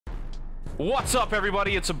What's up,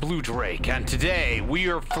 everybody? It's a Blue Drake, and today we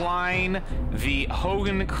are flying the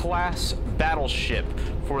Hogan-class battleship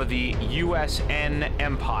for the USN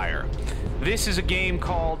Empire. This is a game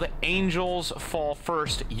called Angels Fall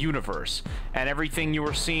First Universe, and everything you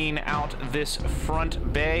are seeing out this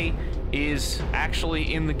front bay is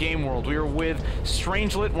actually in the game world. We are with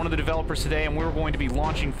Strangelit, one of the developers today, and we're going to be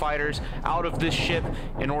launching fighters out of this ship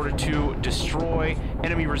in order to destroy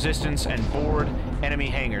enemy resistance and board enemy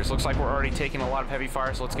hangars. Looks like we're already taking a lot of heavy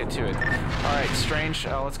fire, so let's get to it. Alright, Strange,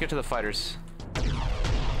 let's get to the fighters.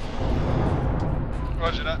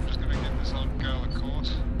 Roger that, I'm just going to give this old girl a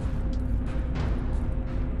course.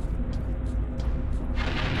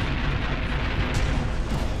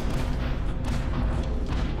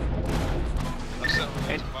 I've set up an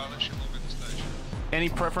autopilot, she'll log in the station. Any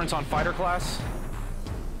preference on fighter class?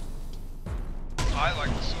 I like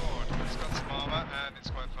the sword, it's got some armor and it's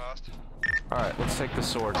quite fast. Alright, let's take the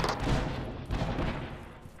sword.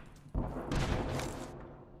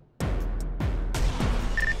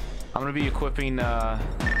 I'm going to be equipping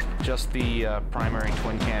just the primary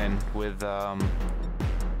twin cannon with armor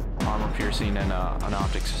piercing and an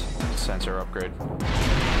optics sensor upgrade.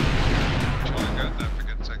 Totally good, don't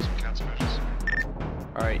forget to take some countermeasures.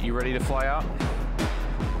 Alright, you ready to fly out?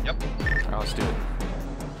 Yep. Alright, let's do it.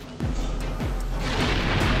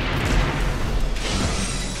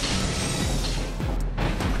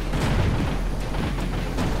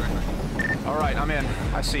 Alright, I'm in.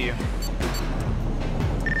 I see you.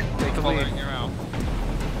 Take the lead. Following you out.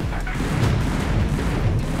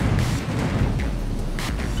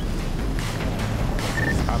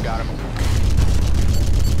 I've got him.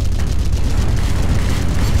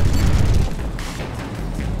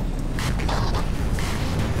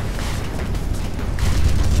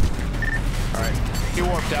 Alright, he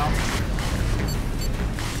warped out.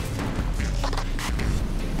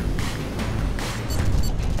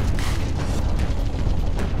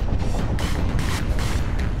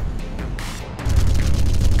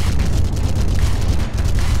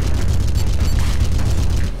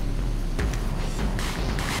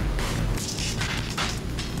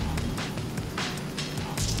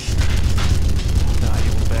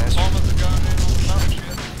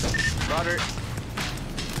 Roger.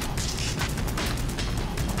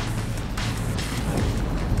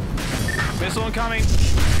 Missile incoming.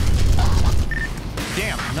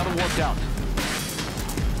 Damn, another warped out.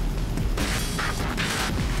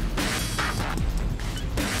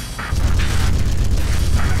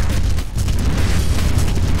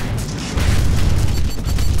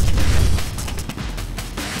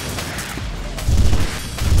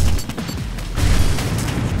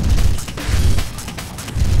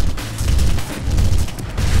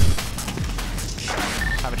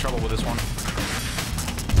 Having trouble with this one.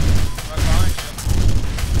 Right behind you.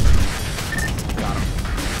 Got him.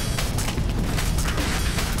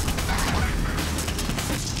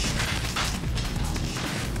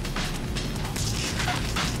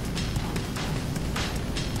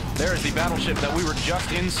 There is the battleship that we were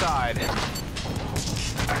just inside.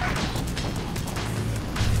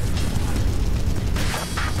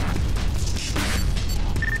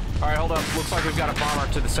 Alright, hold up. Looks like we've got a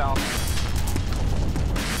bomber to the south.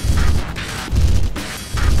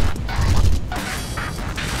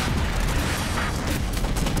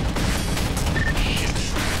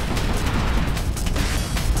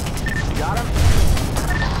 Got him?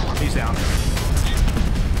 He's down.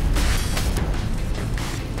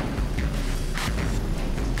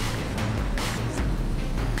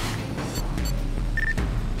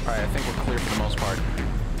 Alright, I think we're clear for the most part.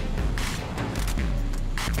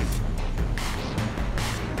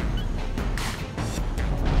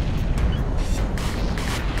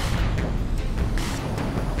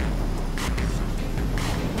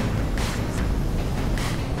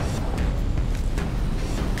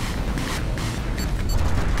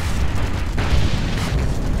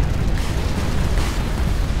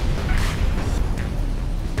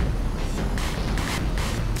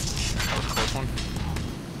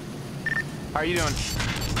 How are you doing?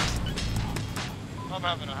 I'm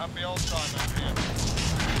having a happy old time out here.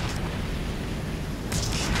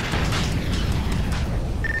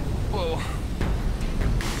 Whoa.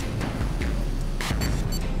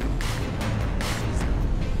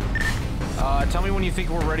 Tell me when you think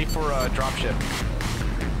we're ready for a dropship.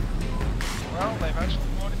 Well, they've actually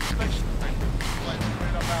boarded the station already. Let's put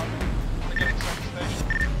it up out. They're getting sent to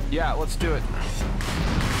station. Yeah, let's do it.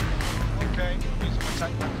 Okay, I'm using my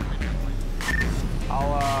tank back to rejuvenate.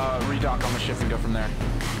 I'll redock on the ship and go from there.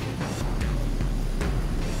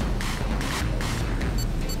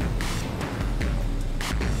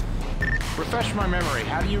 Refresh my memory.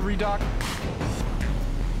 How do you redock?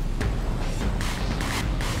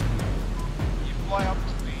 You fly up to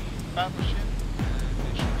the battleship, and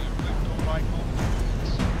it should be a blue door icon,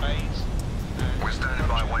 some bays, and We're standing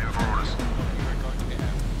by waiting for orders. you're going to get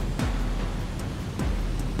out.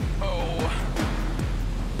 Oh.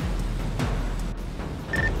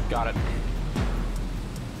 Got it.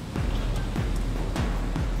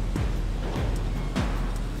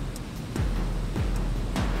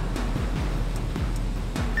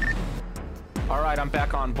 All right, I'm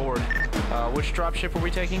back on board. Which dropship are we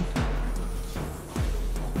taking?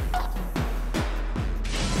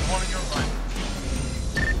 One on your right.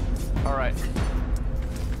 All right.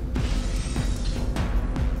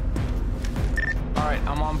 All right,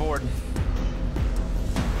 I'm on board.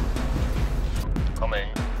 Coming.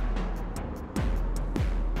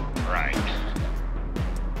 Right.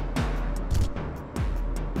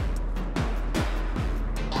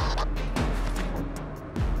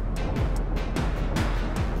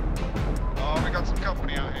 Oh, we got some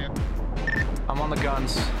company out here. I'm on the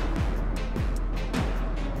guns.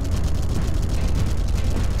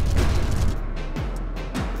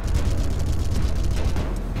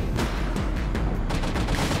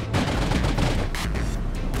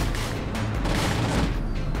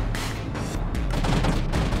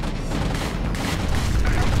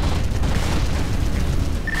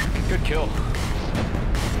 Good kill.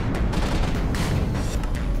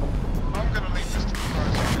 I'm gonna leave this to the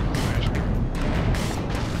pros of information.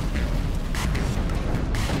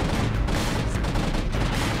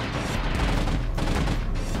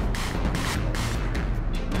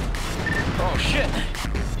 Oh shit!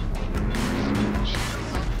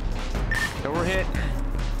 So we're hit.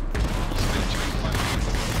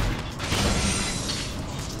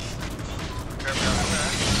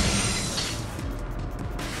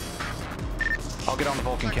 I'll get on the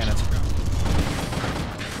Vulcan cannons.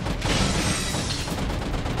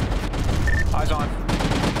 Eyes on.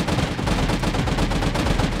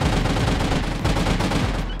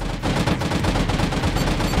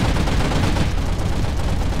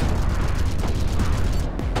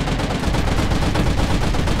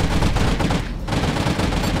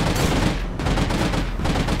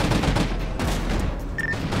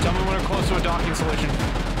 Tell me when we're close to a docking solution.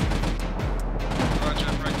 Roger,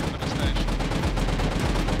 breaking for the station.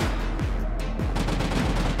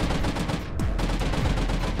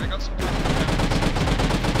 They got some company down.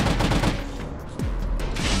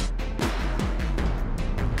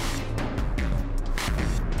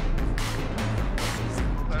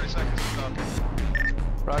 30 seconds to dock.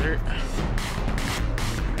 Roger.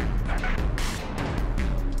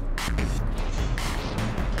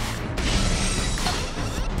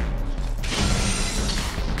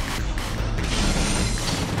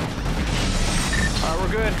 All right,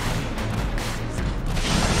 we're good.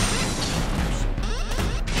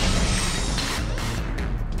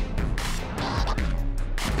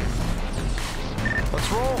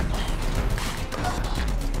 Let's roll.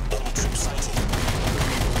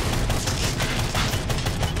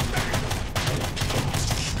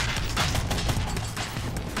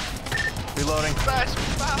 Reloading.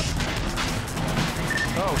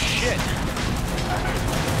 Oh shit.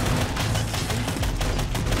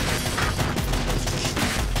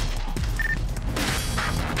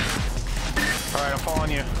 All right, I'm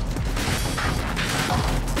following you.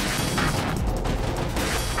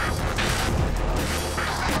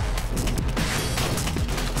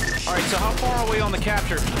 All right, so how far are we on the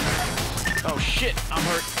capture? Oh shit, I'm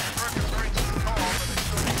hurt.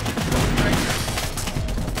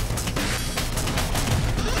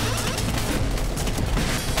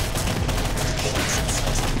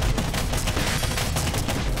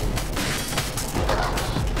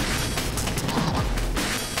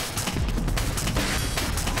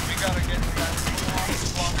 We gotta get to that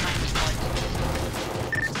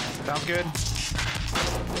Sounds good.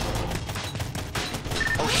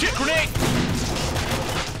 Oh shit, grenade!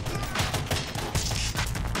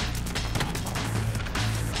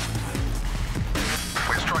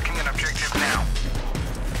 We're striking an objective now.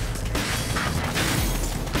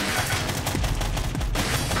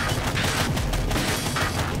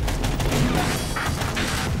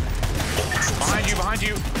 Behind you, behind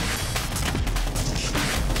you.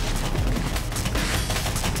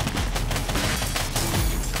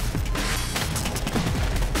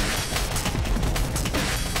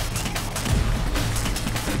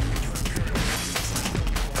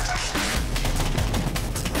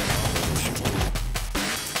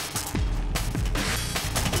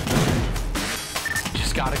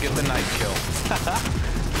 Just gotta get the night kill.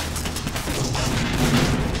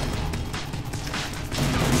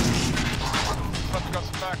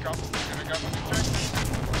 back up. We're gonna go for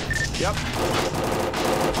objective. Yep.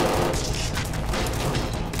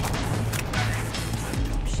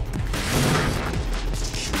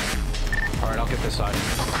 All right, I'll get this side.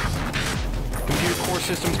 Computer core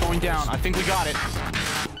system's going down. I think we got it.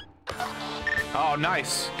 Oh,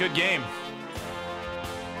 nice. Good game.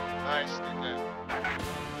 Nice, didn't it?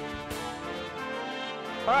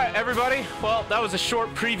 All right, everybody. Well, that was a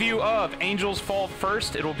short preview of Angels Fall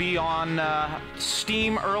First. It'll be on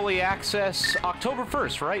Steam Early Access October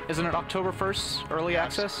 1st, right? Isn't it October 1st, Early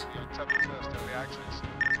Access? Yeah, October 1st, early access.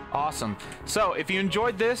 Awesome. So, if you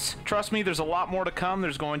enjoyed this, trust me, there's a lot more to come.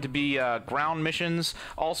 There's going to be ground missions,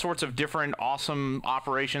 all sorts of different awesome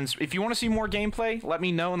operations. If you want to see more gameplay, let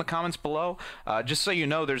me know in the comments below. Just so you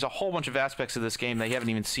know, there's a whole bunch of aspects of this game that you haven't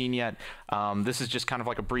even seen yet. This is just kind of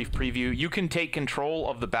like a brief preview. You can take control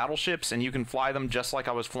of the battleships, and you can fly them just like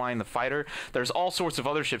I was flying the fighter. There's all sorts of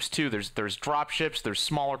other ships, too. There's drop ships, there's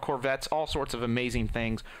smaller corvettes, all sorts of amazing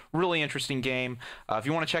things. Really interesting game. If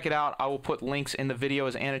you want to check it out, I will put links in the video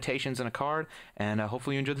as annotations and a card, and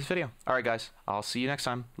hopefully you enjoyed this video. All right, guys, I'll see you next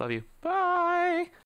time. Love you. Bye.